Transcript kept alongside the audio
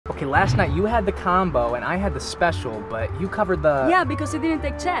Okay, last night you had the combo and I had the special, but you covered the... Yeah, because he didn't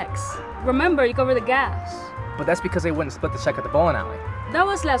take checks. Remember, you covered the gas. But that's because they wouldn't split the check at the bowling alley. That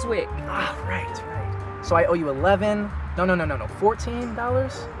was last week. Ah, right. So I owe you 11, no,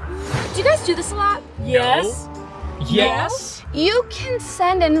 $14? Do you guys do this a lot? Yes. No. Yes? You can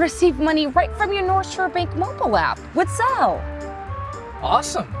send and receive money right from your North Shore Bank mobile app with Zelle.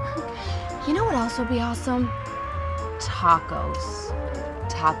 Awesome. You know what else would be awesome? Tacos.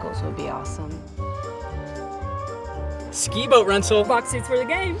 Tacos would be awesome. Ski boat rental. Box seats for the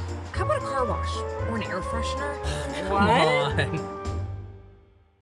game. How about a car wash or an air freshener? What? Come on.